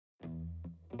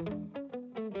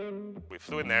We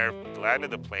flew in there,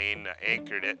 landed the plane,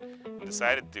 anchored it, and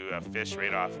decided to fish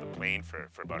right off the plane for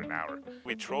about an hour.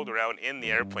 We trolled around in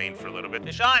the airplane for a little bit.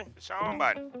 Fish on. Fish on,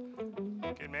 bud.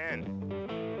 Good man.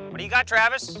 What do you got,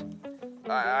 Travis?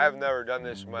 I've never done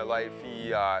this in my life.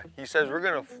 He says we're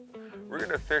gonna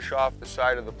fish off the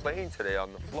side of the plane today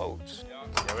on the floats.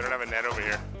 Yeah, we don't have a net over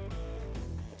here.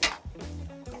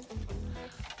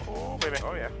 Oh, baby.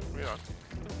 Oh, yeah. Right on.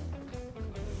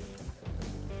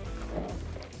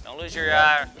 Don't lose your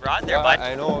rod there, bud.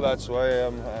 I know, that's why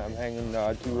I'm hanging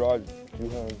 2 rods, 2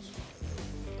 hands.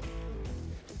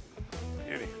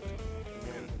 Beauty.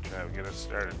 Try to get us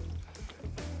started.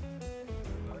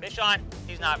 Fish on.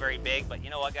 He's not very big, but you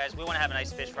know what, guys? We want to have a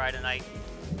nice fish fry tonight.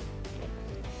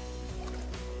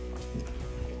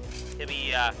 He'll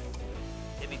be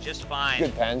just fine.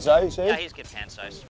 Good pan size, eh? Yeah, he's good pan size.